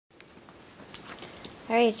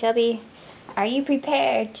Alright, Shelby, are you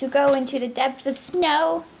prepared to go into the depths of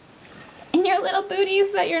snow in your little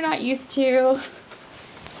booties that you're not used to?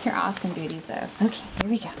 Your awesome booties, though. Okay, here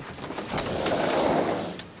we go.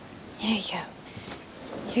 There you go.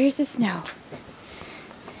 Here's the snow.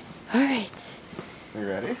 Alright. You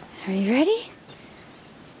ready? Are you ready?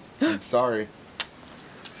 I'm sorry.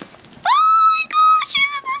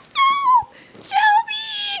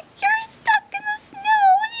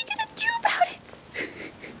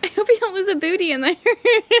 A booty in there.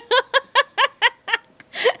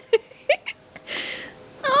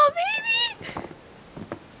 Oh, baby!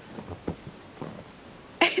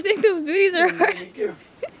 I think those booties are hard. Where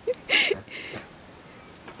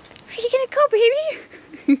are you gonna go, baby?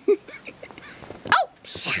 Oh,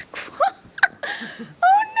 shuck!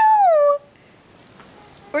 Oh no!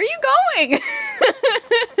 Where are you going?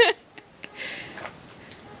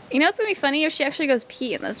 You know, it's gonna be funny if she actually goes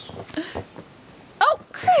pee in this. Oh,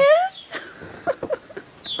 Chris!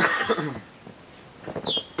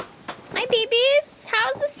 Hi, babies.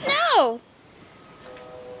 How's the snow?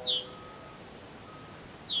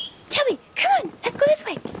 Shelby, come on. Let's go this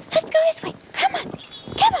way. Let's go this way. Come on.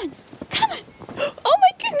 Come on. Come on. Oh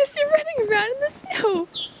my goodness, you're running around in the snow.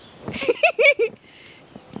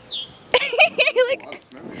 You're like,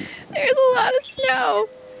 there's a lot of snow.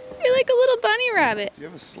 You're like a little bunny rabbit. Do you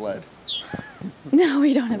have a sled? No,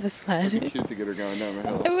 we don't have a sled. It'd be cute to get her going down the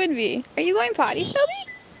hill. It would be. Are you going potty, Shelby?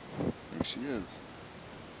 I think she is.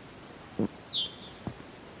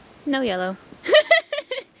 No yellow.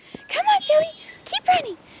 Come on, Shelby. Keep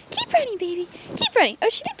running. Keep running, baby. Keep running. Oh,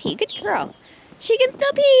 she did pee. Good girl. She can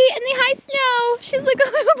still pee in the high snow. She's like a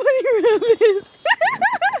little bunny rabbit.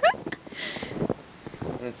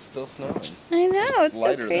 And it's still snowing. I know. It's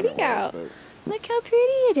so pretty out. Look how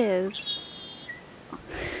pretty it is.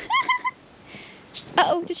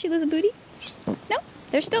 Uh-oh, did she lose a booty? No,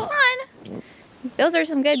 they're still on. Those are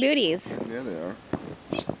some good booties. Yeah, they are.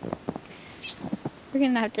 We're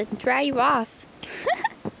going to have to dry you off.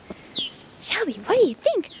 Shelby, what do you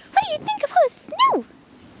think? What do you think of all the snow?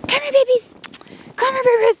 Come here, babies. Come here,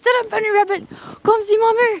 babies. Sit up, bunny rabbit. Come see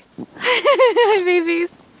mommy. Hi,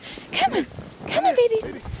 babies. Come on. Come on, babies.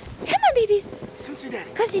 Baby. Come on, babies. Come see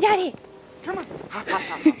daddy. Go see daddy. Come on. Come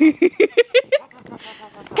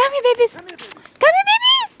here, babies. Come here, babies. Come here,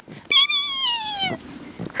 babies. Babies.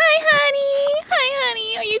 Hi, honey. Hi, honey.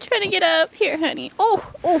 Are you trying to get up? Here, honey.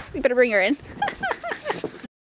 Oh, you better bring her in.